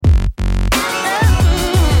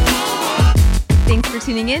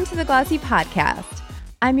tuning in to the Glossy Podcast.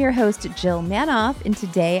 I'm your host, Jill Manoff, and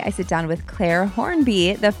today I sit down with Clare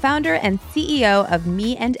Hornby, the founder and CEO of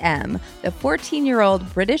Me+Em, the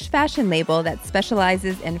 14-year-old British fashion label that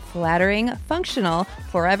specializes in flattering, functional,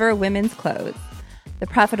 forever women's clothes. The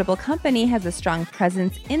profitable company has a strong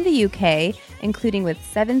presence in the UK, including with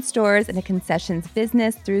 7 stores and a concessions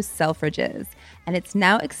business through Selfridges. And it's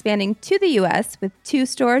now expanding to the US with 2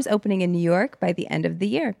 stores opening in New York by the end of the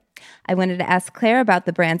year. I wanted to ask Clare about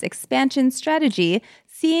the brand's expansion strategy,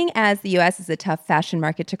 seeing as the US is a tough fashion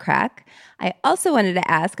market to crack. I also wanted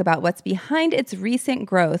to ask about what's behind its recent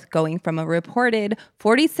growth, going from a reported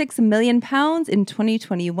 £46 million in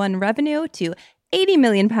 2021 revenue to £80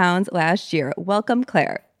 million last year. Welcome,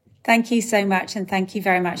 Clare. Thank you so much, and thank you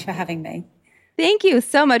very much for having me. Thank you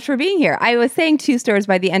so much for being here. I was saying 2 stores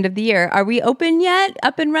by the end of the year. Are we open yet?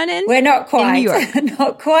 Up and running? We're not quite. In New York.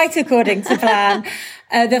 Not quite according to plan.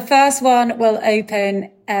 The first one will open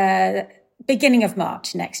beginning of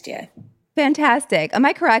March next year. Fantastic. Am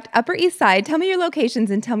I correct? Upper East Side. Tell me your locations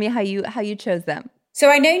and tell me how you chose them. So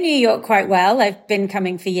I know New York quite well. I've been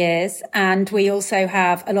coming for years, and we also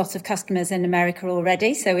have a lot of customers in America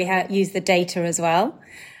already. So we use the data as well.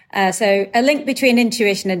 So a link between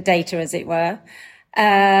intuition and data, as it were.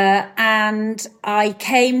 And I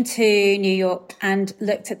came to New York and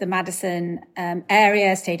looked at the Madison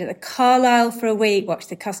area, stayed at the Carlisle for a week, watched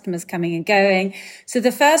the customers coming and going. So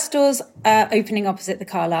the first store's opening opposite the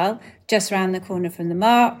Carlisle, just around the corner from the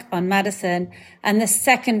Mark on Madison. And the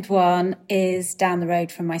second one is down the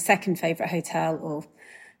road from my second favorite hotel, or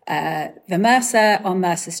the Mercer on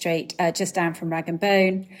Mercer Street, just down from Rag &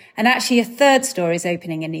 Bone. And actually a third store is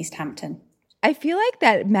opening in East Hampton. I feel like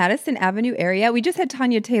that Madison Avenue area, we just had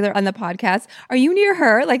Tanya Taylor on the podcast. Are you near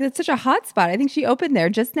her? Like, it's such a hot spot. I think she opened there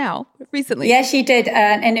just now, recently. Yeah, she did.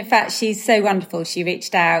 And in fact, she's so wonderful. She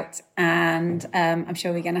reached out, and I'm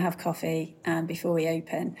sure we're going to have coffee before we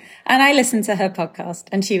open. And I listened to her podcast,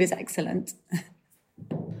 and she was excellent.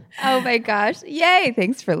 Oh my gosh. Yay.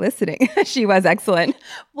 Thanks for listening. She was excellent.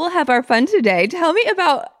 We'll have our fun today. Tell me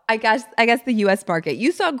about, I guess the US market.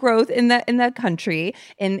 You saw growth in the country,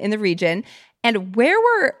 in the region. And where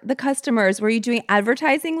were the customers? Were you doing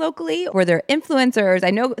advertising locally? Were there influencers?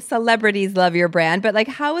 I know celebrities love your brand, but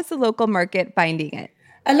how is the local market finding it?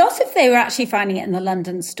 A lot of they were actually finding it in the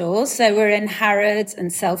London stores. So we're in Harrods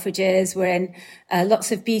and Selfridges. We're in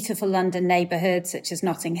lots of beautiful London neighbourhoods such as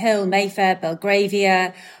Notting Hill, Mayfair,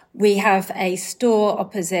 Belgravia. We have a store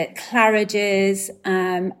opposite Claridge's,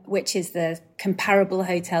 which is the comparable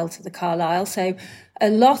hotel to the Carlisle. So a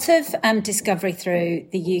lot of discovery through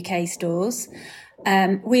the UK stores.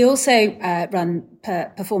 We also run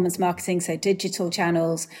performance marketing, so digital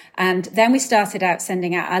channels. And then we started out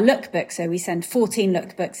sending out our lookbooks. So we send 14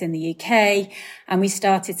 lookbooks in the UK, and we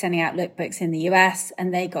started sending out lookbooks in the US,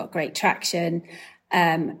 and they got great traction.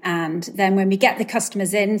 And then when we get the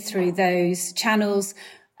customers in through those channels,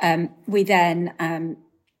 we then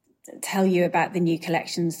tell you about the new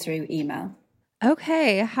collections through email.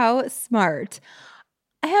 Okay, how smart.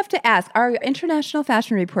 I have to ask, our international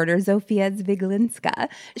fashion reporter, Zofia Zviglinska,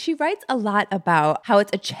 she writes a lot about how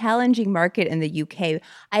it's a challenging market in the UK.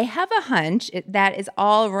 I have a hunch that is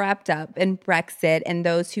all wrapped up in Brexit and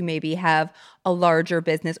those who maybe have a larger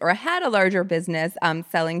business or had a larger business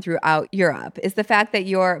selling throughout Europe. Is the fact that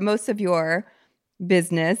most of your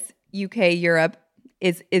business, UK, Europe,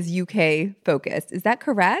 is UK focused. Is that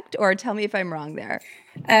correct? Or tell me if I'm wrong there.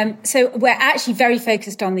 So we're actually very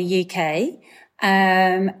focused on the UK.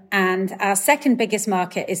 And our second biggest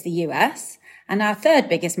market is the US, and our third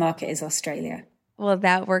biggest market is Australia. Well,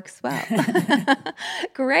 that works well.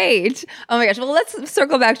 Great. Oh my gosh. Well, let's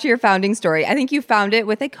circle back to your founding story. I think you found it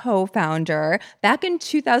with a co-founder back in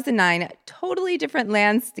 2009, totally different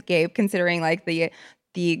landscape considering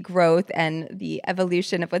the growth and the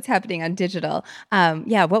evolution of what's happening on digital.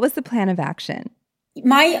 What was the plan of action?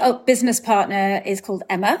 My business partner is called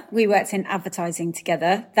Emma. We worked in advertising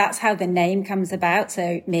together. That's how the name comes about.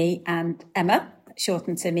 So me and Emma,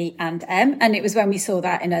 shortened to Me+Em. And it was when we saw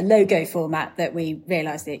that in a logo format that we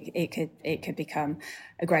realized it could become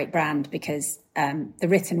a great brand, because the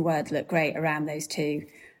written word looked great around those two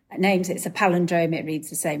names. It's a palindrome. It reads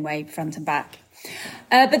the same way front and back.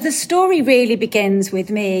 But the story really begins with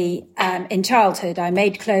me in childhood. I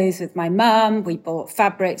made clothes with my mum. We bought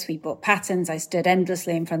fabrics. We bought patterns. I stood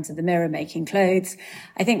endlessly in front of the mirror making clothes.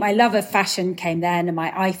 I think my love of fashion came then, and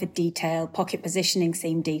my eye for detail, pocket positioning,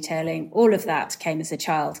 seam detailing, all of that came as a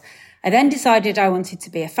child. I then decided I wanted to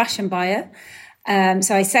be a fashion buyer.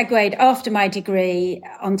 So I segued after my degree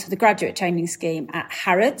onto the graduate training scheme at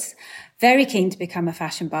Harrods, very keen to become a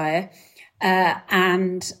fashion buyer.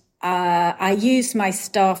 And I used my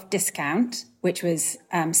staff discount, which was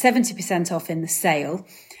 70% off in the sale,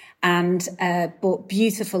 and bought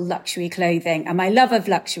beautiful luxury clothing. And my love of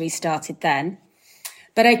luxury started then.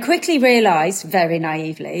 But I quickly realized, very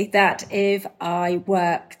naively, that if I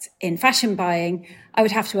worked in fashion buying, I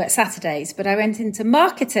would have to work Saturdays. But I went into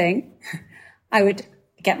marketing, I would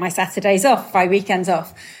get my Saturdays off, my weekends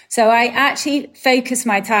off. So I actually focused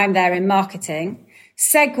my time there in marketing,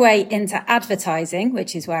 segue into advertising,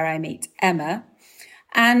 which is where I meet Emma.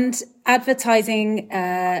 And advertising,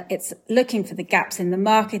 it's looking for the gaps in the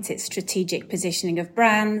market. It's strategic positioning of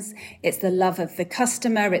brands. It's the love of the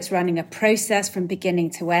customer. It's running a process from beginning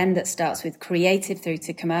to end that starts with creative through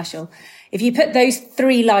to commercial. If you put those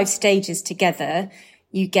 3 life stages together,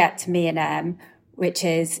 you get Me+Em, which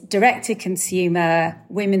is direct to consumer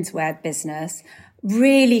women's wear business,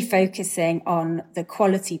 really focusing on the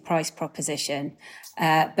quality price proposition.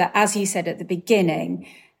 But as you said at the beginning,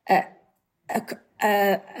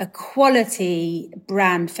 a quality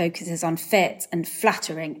brand focuses on fit and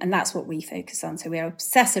flattering, and that's what we focus on. So we are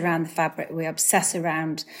obsessed around the fabric. We are obsessed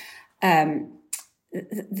around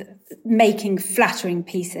making flattering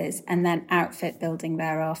pieces and then outfit building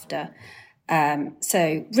thereafter.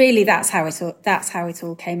 So really, that's how it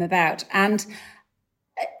all came about. And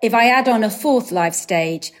if I add on a 4th life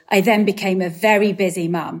stage, I then became a very busy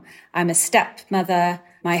mum. I'm a stepmother.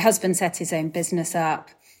 My husband set his own business up.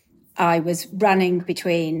 I was running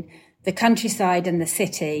between the countryside and the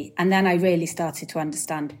city. And then I really started to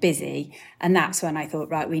understand busy. And that's when I thought,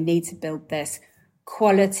 right, we need to build this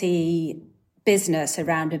quality business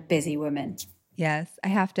around a busy woman. Yes, I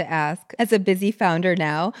have to ask, as a busy founder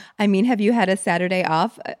now, I mean, have you had a Saturday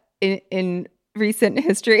off in recent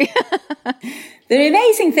history? The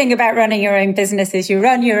amazing thing about running your own business is you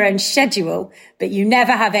run your own schedule, but you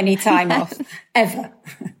never have any time off, ever.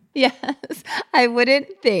 Yes, I wouldn't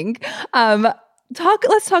think.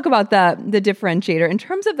 Let's talk about the differentiator in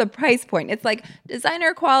terms of the price point. It's like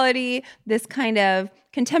designer quality, this kind of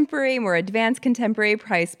contemporary, more advanced contemporary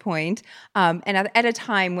price point. And at a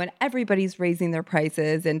time when everybody's raising their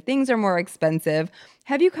prices and things are more expensive,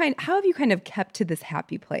 how have you kind of kept to this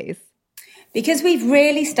happy place? Because we've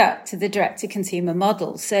really stuck to the direct-to-consumer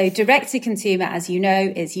model. So direct-to-consumer, as you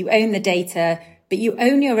know, is you own the data, but you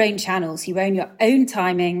own your own channels, you own your own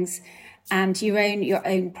timings, and you own your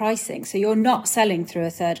own pricing. So you're not selling through a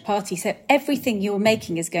third party. So everything you're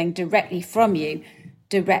making is going directly from you,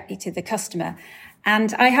 directly to the customer.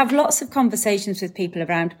 And I have lots of conversations with people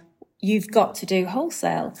around, you've got to do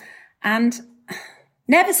wholesale. And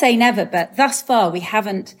never say never, but thus far we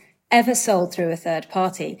haven't ever sold through a third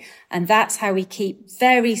party. And that's how we keep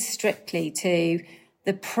very strictly to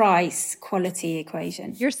the price quality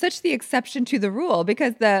equation. You're such the exception to the rule,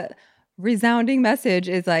 because the resounding message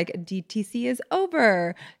is like DTC is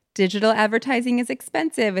over. Digital advertising is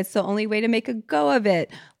expensive. It's the only way to make a go of it.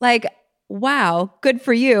 Like, wow, good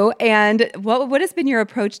for you. And what has been your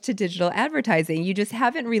approach to digital advertising? You just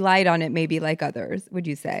haven't relied on it maybe like others, would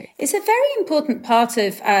you say? It's a very important part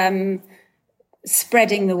of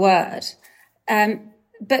spreading the word.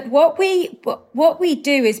 But what we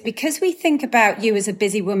do is, because we think about you as a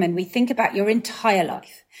busy woman, we think about your entire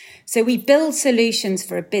life. So we build solutions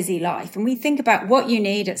for a busy life, and we think about what you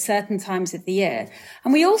need at certain times of the year.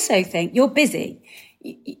 And we also think you're busy.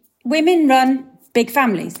 Women run big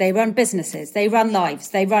families, they run businesses, they run lives,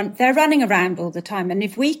 they're running around all the time. And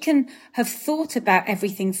if we can have thought about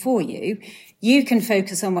everything for you, you can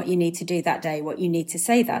focus on what you need to do that day, what you need to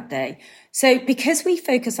say that day. So because we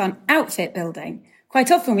focus on outfit building,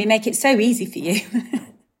 quite often we make it so easy for you.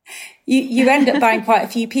 You end up buying quite a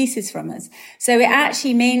few pieces from us. So it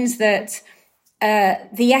actually means that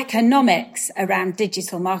the economics around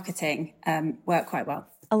digital marketing work quite well.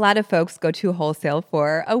 A lot of folks go to wholesale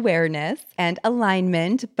for awareness and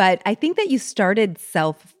alignment, but I think that you started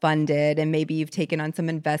self-funded, and maybe you've taken on some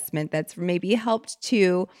investment that's maybe helped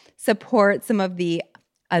to support some of the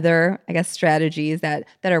other, I guess, strategies that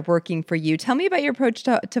are working for you. Tell me about your approach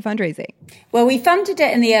to fundraising. Well, we funded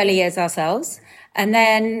it in the early years ourselves, and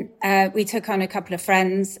then we took on a couple of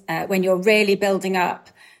friends when you're really building up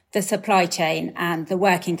the supply chain and the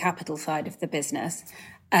working capital side of the business.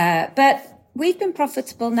 But we've been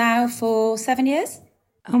profitable now for 7 years.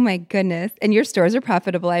 Oh my goodness. And your stores are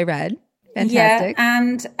profitable, I read. Fantastic.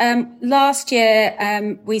 Yeah, and last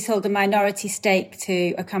year we sold a minority stake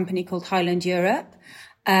to a company called Highland Europe,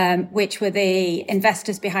 which were the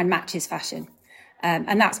investors behind MatchesFashion.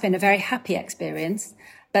 And that's been a very happy experience.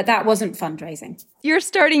 But that wasn't fundraising. You're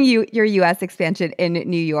starting your U.S. expansion in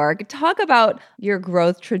New York. Talk about your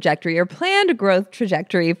growth trajectory, your planned growth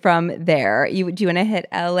trajectory from there. Do you want to hit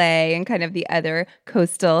L.A. and kind of the other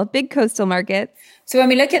big coastal markets? So when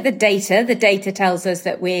we look at the data tells us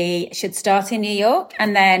that we should start in New York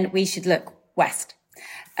and then we should look west.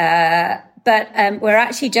 But we're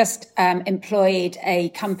actually just employed a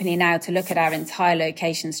company now to look at our entire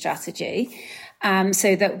location strategy.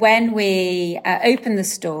 So that when we open the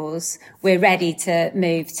stores, we're ready to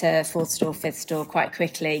move to fourth store, fifth store quite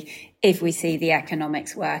quickly if we see the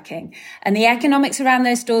economics working. And the economics around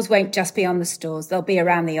those stores won't just be on the stores. They'll be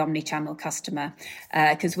around the omni-channel customer,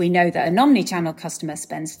 because we know that an omni-channel customer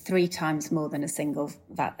spends 3 times more than a single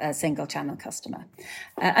channel customer.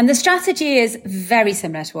 And the strategy is very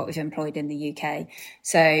similar to what we've employed in the UK.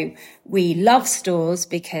 So we love stores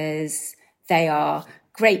because they are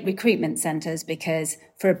great recruitment centers, because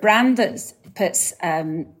for a brand that puts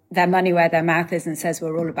their money where their mouth is and says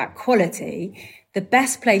we're all about quality, the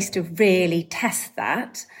best place to really test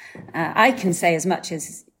that, I can say as much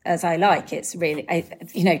as I like, it's really,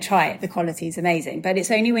 try it. The quality is amazing, but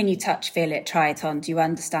it's only when you touch, feel it, try it on, do you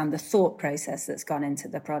understand the thought process that's gone into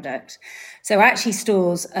the product. So actually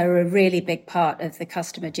stores are a really big part of the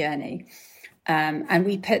customer journey. And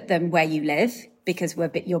we put them where you live, because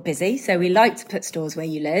you're busy. So we like to put stores where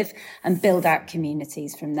you live and build out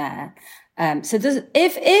communities from there. So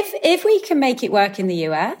if we can make it work in the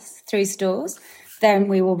US through stores, then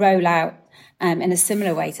we will roll out in a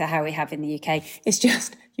similar way to how we have in the UK. It's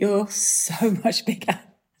just, you're so much bigger.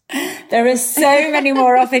 There are so many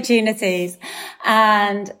more opportunities.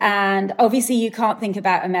 And obviously you can't think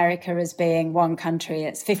about America as being one country.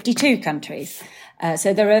 It's 52 countries.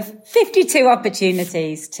 So there are 52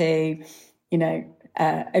 opportunities to,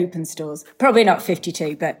 open stores. Probably not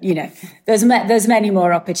 52, but, there's many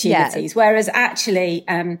more opportunities. Yeah. Whereas actually,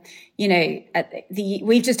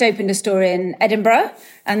 we've just opened a store in Edinburgh,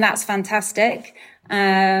 and that's fantastic.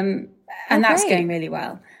 And that's going really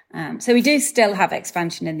well. So we do still have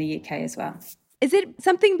expansion in the UK as well. Is it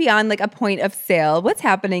something beyond like a point of sale? What's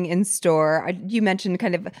happening in store? You mentioned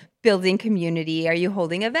kind of building community. Are you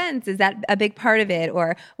holding events? Is that a big part of it?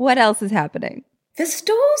 Or what else is happening? The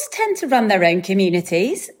stores tend to run their own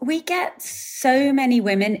communities. We get so many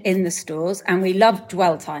women in the stores, and we love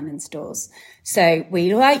dwell time in stores. So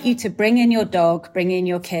we like you to bring in your dog, bring in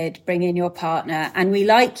your kid, bring in your partner, and we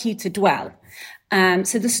like you to dwell.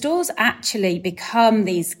 So the stores actually become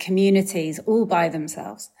these communities all by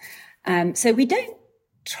themselves. So we don't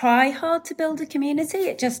try hard to build a community.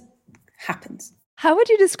 It just happens. How would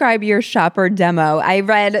you describe your shopper demo? I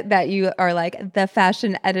read that you are like the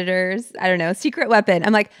fashion editor's, secret weapon.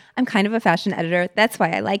 I'm like, I'm kind of a fashion editor. That's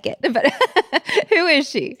why I like it. But who is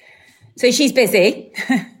she? So she's busy.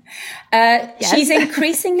 Yes. She's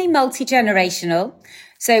increasingly multi-generational.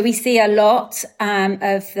 So we see a lot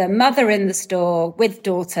of the mother in the store with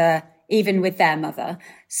daughter, even with their mother.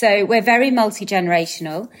 So we're very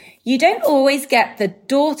multi-generational. You don't always get the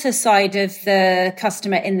daughter side of the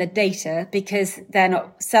customer in the data because they're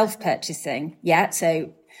not self-purchasing yet.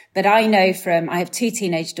 But I have 2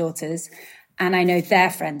 teenage daughters, and I know their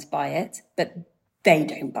friends buy it, but they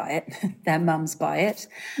don't buy it. Their mums buy it.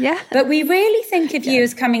 Yeah. But we really think of you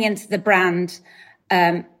as coming into the brand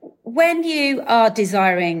when you are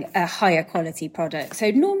desiring a higher quality product. So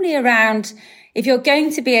normally if you're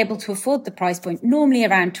going to be able to afford the price point, normally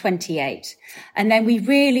around 28. And then we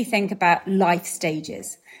really think about life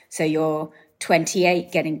stages. So you're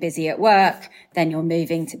 28, getting busy at work, then you're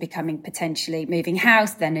potentially moving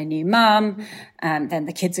house, then a new mum, then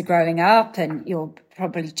the kids are growing up and you're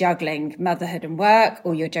probably juggling motherhood and work,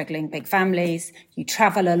 or you're juggling big families. You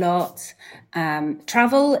travel a lot.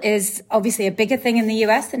 Travel is obviously a bigger thing in the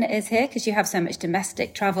US than it is here because you have so much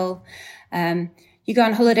domestic travel. You go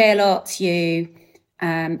on holiday a lot, you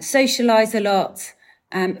socialize a lot,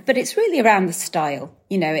 but it's really around the style.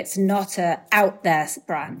 It's not a out there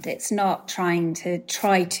brand. It's not trying to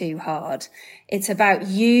try too hard. It's about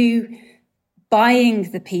you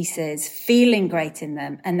buying the pieces, feeling great in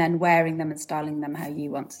them, and then wearing them and styling them how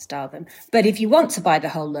you want to style them. But if you want to buy the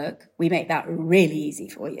whole look, we make that really easy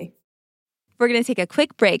for you. We're going to take a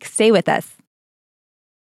quick break. Stay with us.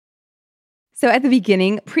 So at the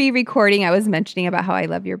beginning, pre-recording, I was mentioning about how I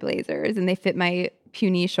love your blazers and they fit my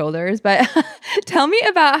puny shoulders. But tell me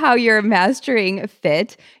about how you're mastering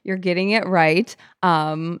fit. You're getting it right.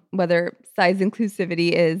 Whether size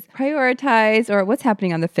inclusivity is prioritized or what's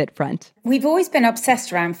happening on the fit front. We've always been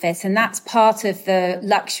obsessed around fit, and that's part of the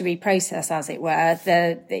luxury process, as it were.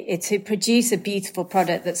 To produce a beautiful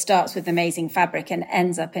product that starts with amazing fabric and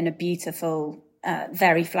ends up in a beautiful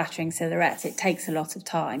very flattering silhouettes. It takes a lot of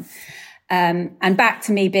time. And back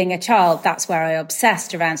to me being a child, that's where I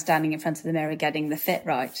obsessed around standing in front of the mirror, getting the fit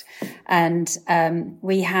right. And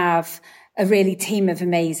we have a really team of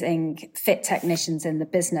amazing fit technicians in the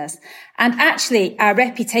business. And actually, our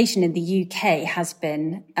reputation in the UK has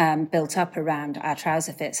been built up around our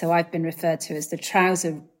trouser fit. So I've been referred to as the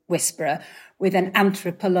trouser whisperer, with an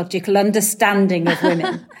anthropological understanding of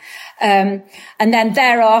women. And then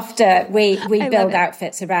thereafter, we build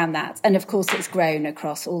outfits around that. And of course, it's grown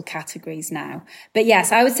across all categories now. But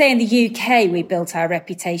yes, I would say in the UK, we built our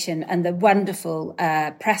reputation, and the wonderful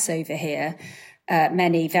press over here,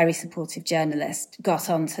 many very supportive journalists got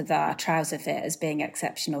onto the trouser fit as being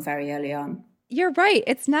exceptional very early on. You're right.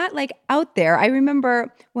 It's not like out there. I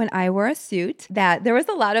remember when I wore a suit that there was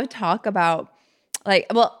a lot of talk about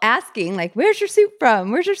asking like, where's your suit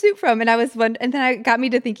from? Where's your suit from? And and then it got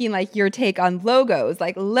me to thinking like your take on logos,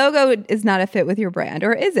 like logo is not a fit with your brand,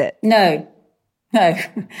 or is it? No logos.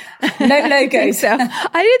 So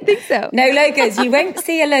I didn't think so. No logos. You won't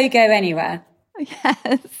see a logo anywhere.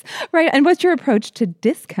 Yes. Right. And what's your approach to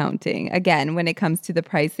discounting? Again, when it comes to the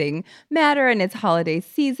pricing matter and it's holiday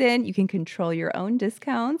season, you can control your own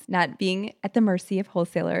discounts, not being at the mercy of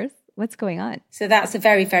wholesalers. What's going on? So that's a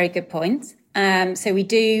very, very good point. So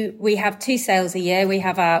we have 2 sales a year. We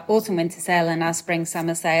have our autumn winter sale and our spring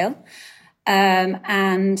summer sale.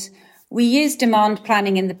 And we use demand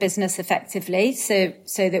planning in the business effectively so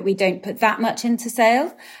that we don't put that much into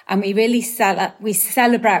sale. And we really celebrate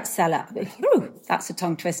that's a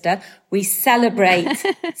tongue twister. We celebrate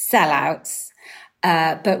sellouts.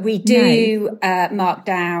 But we do mark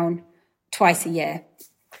down twice a year.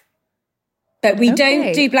 But we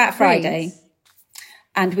don't do Black Friday. Right.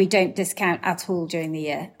 And we don't discount at all during the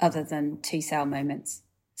year other than 2 sale moments.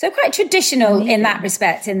 So quite traditional in that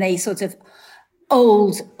respect, in the sort of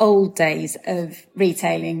old days of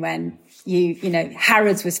retailing when you know,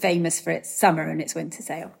 Harrods was famous for its summer and its winter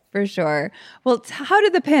sale. For sure. Well, how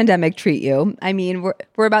did the pandemic treat you? I mean,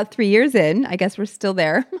 we're about 3 years in. I guess we're still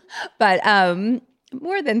there, but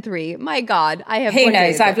more than 3. My God, I have. Who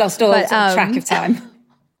knows? I've lost all track of time.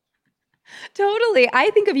 Totally. I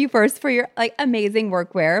think of you first for your like amazing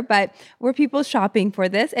workwear, but were people shopping for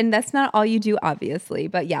this? And that's not all you do, obviously.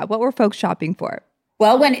 But yeah, what were folks shopping for?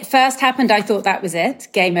 Well, when it first happened, I thought that was it,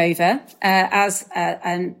 game over.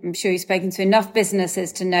 And I'm sure you've spoken to enough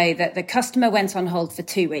businesses to know that the customer went on hold for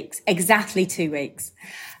 2 weeks, exactly 2 weeks.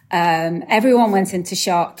 Everyone went into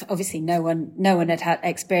shock. Obviously, no one had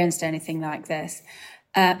experienced anything like this.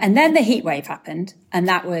 And then the heat wave happened, and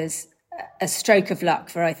that was a stroke of luck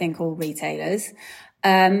for, I think, all retailers.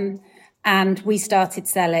 And we started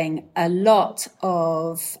selling a lot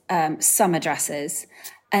of summer dresses.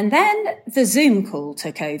 And then the Zoom call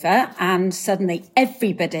took over, and suddenly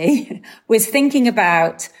everybody was thinking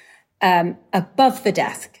about above the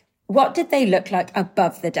desk. What did they look like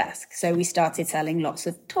above the desk? So we started selling lots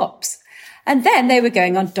of tops. And then they were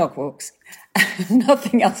going on dog walks.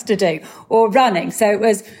 Nothing else to do, or running. So it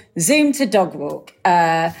was Zoom to dog walk.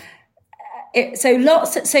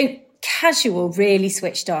 So casual really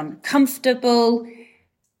switched on. Comfortable,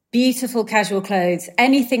 beautiful casual clothes,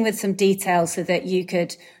 anything with some detail so that you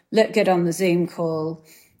could look good on the Zoom call.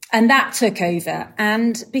 And that took over.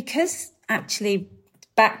 And because actually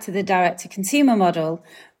back to the direct to consumer model,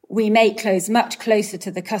 we make clothes much closer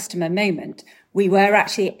to the customer moment. We were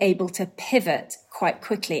actually able to pivot quite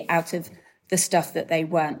quickly out of the stuff that they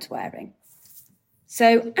weren't wearing.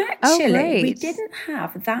 So actually, we didn't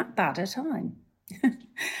have that bad a time.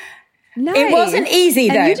 Nice. It wasn't easy,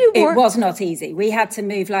 though. It was not easy. We had to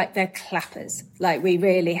move like the clappers. Like we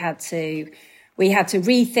really had to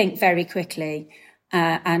rethink very quickly.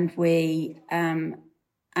 And we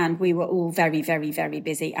were all very, very, very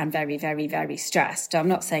busy and very, very, very stressed. I'm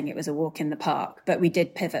not saying it was a walk in the park, but we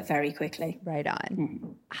did pivot very quickly. Right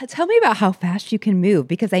on. Tell me about how fast you can move,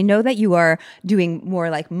 because I know that you are doing more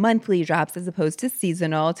like monthly drops as opposed to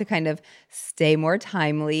seasonal to kind of stay more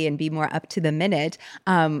timely and be more up to the minute.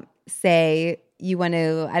 Say you want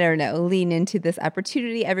to, I don't know, lean into this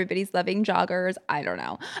opportunity. Everybody's loving joggers. I don't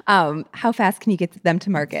know. How fast can you get them to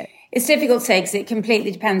market? It's difficult to say because it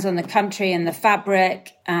completely depends on the country and the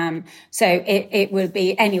fabric. So it will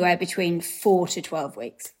be anywhere between 4 to 12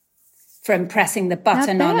 weeks from pressing the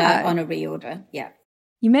button on a reorder. Yeah.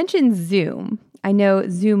 You mentioned Zoom. I know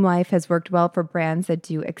Zoom Life has worked well for brands that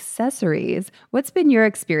do accessories. What's been your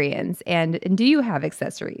experience, and do you have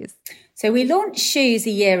accessories? So we launched shoes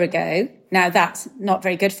a year ago. Now that's not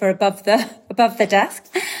very good for above the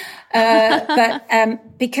desk,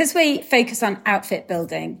 but because we focus on outfit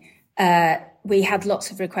building, we had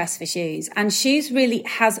lots of requests for shoes, and shoes really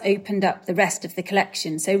has opened up the rest of the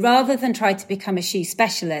collection. So rather than try to become a shoe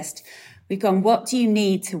specialist, we've gone, what do you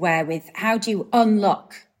need to wear with? How do you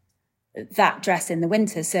unlock that dress in the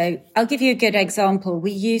winter? So I'll give you a good example.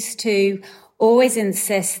 We used to always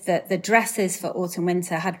insist that the dresses for autumn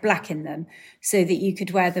winter had black in them so that you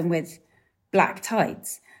could wear them with black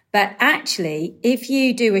tights. But actually, if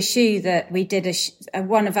you do a shoe that we did,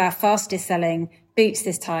 one of our fastest selling boots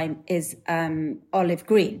this time is olive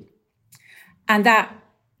green. And that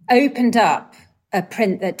opened up a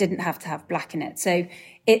print that didn't have to have black in it. So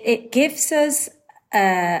it gives us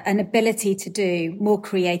an ability to do more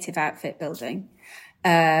creative outfit building.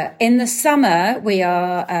 In the summer, we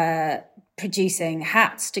are producing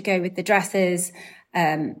hats to go with the dresses.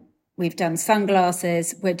 We've done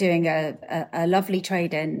sunglasses. We're doing a lovely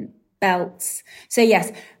trade in belts. So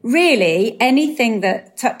yes, really anything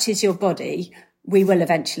that touches your body, we will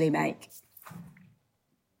eventually make.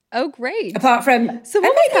 Oh, great. Apart from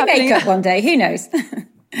maybe makeup one day, who knows?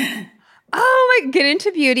 Get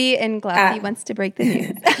into beauty, and Glossy wants to break the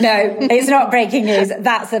news. No, it's not breaking news.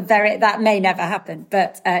 That may never happen,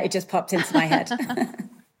 but it just popped into my head.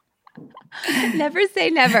 Never say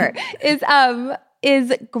never.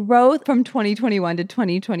 Is growth from 2021 to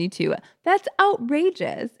 2022. That's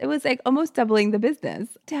outrageous. It was like almost doubling the business.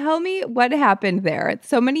 Tell me what happened there. It's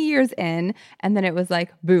so many years in, and then it was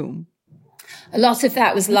like, boom. A lot of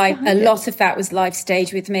that was live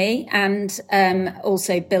stage with me, and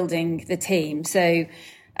also building the team. So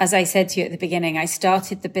as I said to you at the beginning, I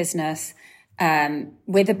started the business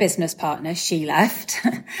with a business partner. She left.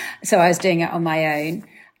 So I was doing it on my own.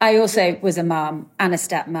 I also was a mum and a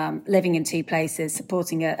stepmom, living in two places,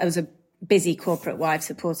 I was a busy corporate wife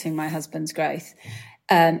supporting my husband's growth.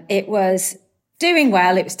 It was doing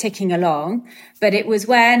well, it was ticking along, but it was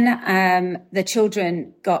when the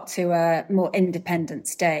children got to a more independent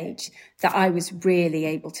stage that I was really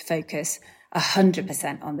able to focus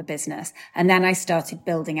 100% on the business. And then I started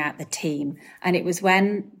building out the team. And it was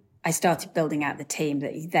when I started building out the team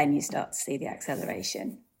that then you start to see the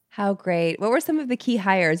acceleration. How great. What were some of the key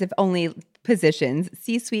hires, if only positions?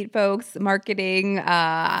 C-suite folks, marketing,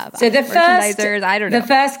 merchandisers, I don't know. The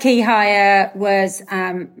first key hire was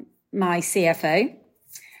my CFO.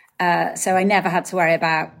 So I never had to worry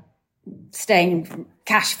about staying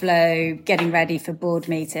cash flow, getting ready for board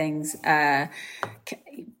meetings,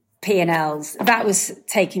 P&Ls. That was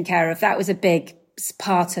taken care of. That was a big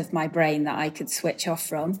part of my brain that I could switch off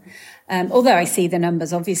from. Although I see the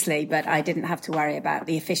numbers, obviously, but I didn't have to worry about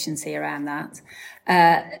the efficiency around that.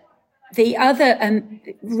 The other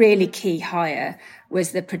really key hire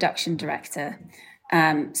was the production director.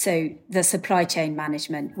 So the supply chain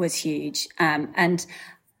management was huge. And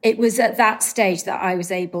it was at that stage that I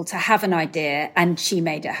was able to have an idea, and she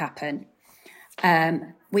made it happen.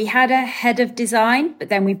 We had a head of design, but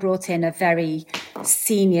then we brought in a very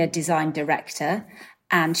senior design director,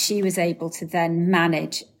 and she was able to then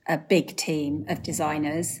manage a big team of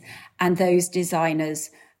designers, and those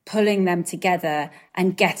designers pulling them together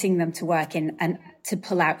and getting them to work in and to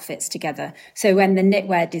pull outfits together. So when the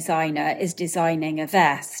knitwear designer is designing a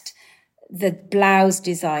vest, the blouse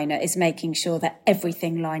designer is making sure that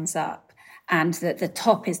everything lines up and that the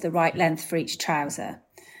top is the right length for each trouser.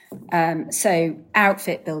 So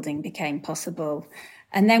outfit building became possible.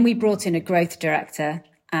 And then we brought in a growth director,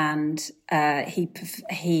 and he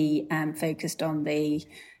focused on the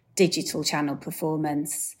digital channel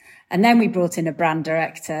performance. And then we brought in a brand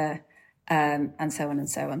director, and so on and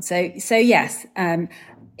so on. So yes, none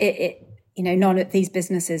of these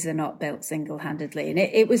businesses are not built single-handedly. And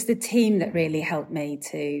it was the team that really helped me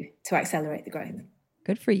to accelerate the growth.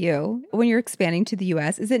 Good for you. When you're expanding to the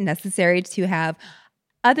US, is it necessary to have,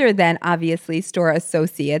 other than obviously store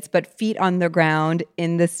associates, but feet on the ground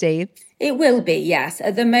in the States? It will be, yes.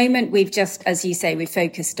 At the moment, we've just, as you say, we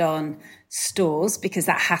focused on stores because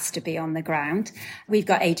that has to be on the ground. We've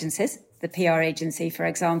got agencies, the PR agency, for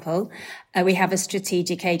example. We have a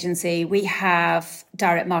strategic agency. We have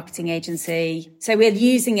direct marketing agency. So we're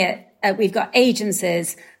using it. We've got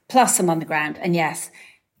agencies plus some on the ground. And yes,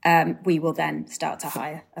 we will then start to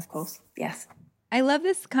hire, of course. Yes. I love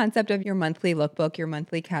this concept of your monthly lookbook, your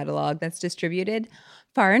monthly catalog that's distributed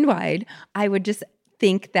far and wide. I would just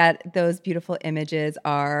think that those beautiful images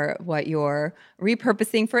are what you're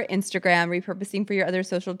repurposing for Instagram, repurposing for your other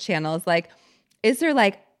social channels. Like, is there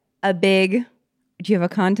like do you have a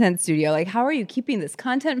content studio? Like, how are you keeping this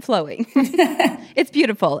content flowing? It's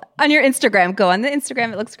beautiful. On your Instagram, go on the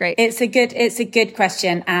Instagram. It looks great. It's a good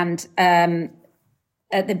question. And,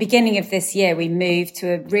 at the beginning of this year, we moved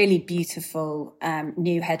to a really beautiful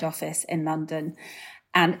new head office in London.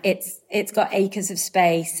 And it's got acres of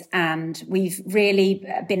space, and we've really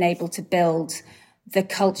been able to build the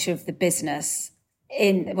culture of the business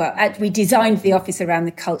we designed the office around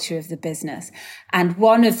the culture of the business. And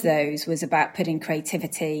one of those was about putting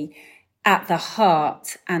creativity at the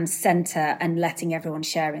heart and center and letting everyone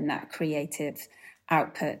share in that creative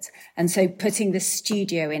output. And so putting the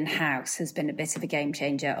studio in-house has been a bit of a game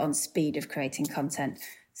changer on speed of creating content.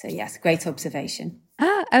 So yes, great observation.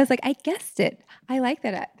 I was like, I guessed it. I like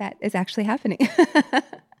that that is actually happening.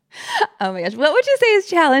 Oh my gosh. What would you say is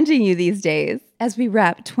challenging you these days as we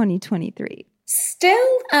wrap 2023?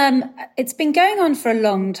 Still, it's been going on for a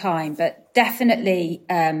long time, but definitely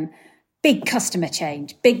big customer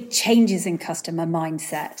change, big changes in customer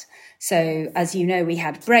mindset. So as you know, we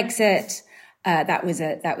had Brexit. That was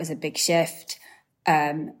a big shift.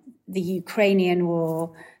 The Ukrainian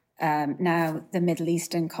war, now the Middle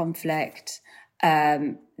Eastern conflict,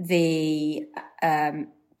 the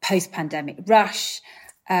post-pandemic rush,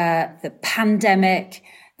 the pandemic.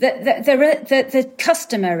 The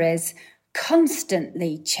customer is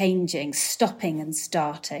constantly changing, stopping and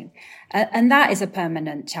starting. And that is a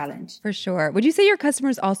permanent challenge. For sure. Would you say your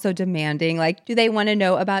customers also demanding, like, do they want to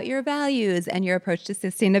know about your values and your approach to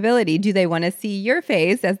sustainability? Do they want to see your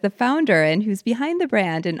face as the founder and who's behind the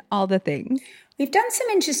brand and all the things? We've done some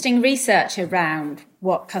interesting research around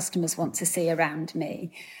what customers want to see around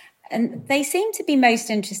me. And they seem to be most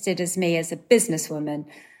interested as me as a businesswoman.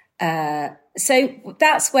 So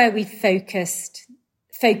that's where we focus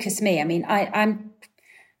me. I mean, I'm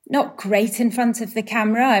not great in front of the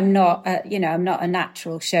camera. I'm not a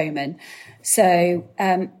natural showman. So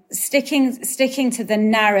sticking to the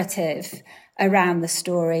narrative around the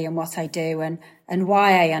story and what I do and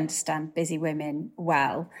why I understand busy women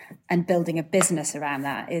well, and building a business around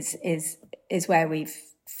that is where we've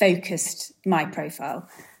focused my profile,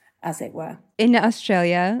 as it were. In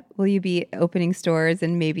Australia, will you be opening stores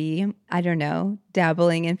and maybe, I don't know,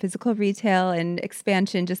 dabbling in physical retail and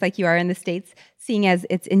expansion just like you are in the States, seeing as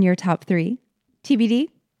it's in your top 3? TBD?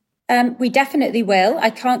 We definitely will.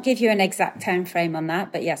 I can't give you an exact time frame on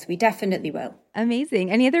that, but yes, we definitely will.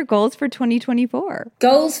 Amazing. Any other goals for 2024?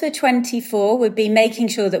 Goals for 2024 would be making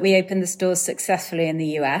sure that we open the stores successfully in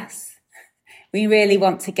the US. We really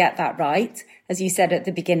want to get that right. As you said at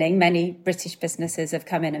the beginning, many British businesses have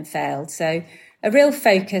come in and failed. So a real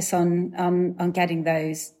focus on getting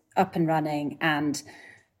those up and running and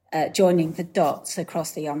joining the dots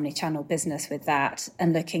across the omnichannel business with that,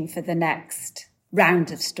 and looking for the next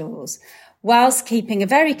round of stores, whilst keeping a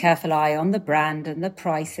very careful eye on the brand and the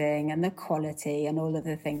pricing and the quality and all of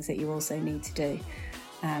the things that you also need to do.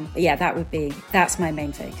 But yeah, that's my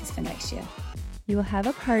main focus for next year. You will have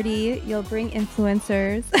a party. You'll bring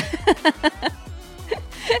influencers.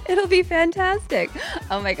 It'll be fantastic.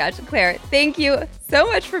 Oh my gosh, Claire, thank you so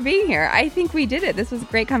much for being here. I think we did it. This was a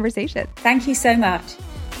great conversation. Thank you so much.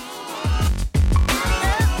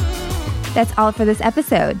 That's all for this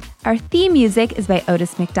episode. Our theme music is by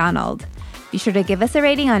Otis McDonald. Be sure to give us a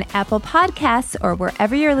rating on Apple Podcasts or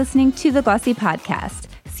wherever you're listening to the Glossy Podcast.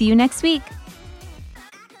 See you next week.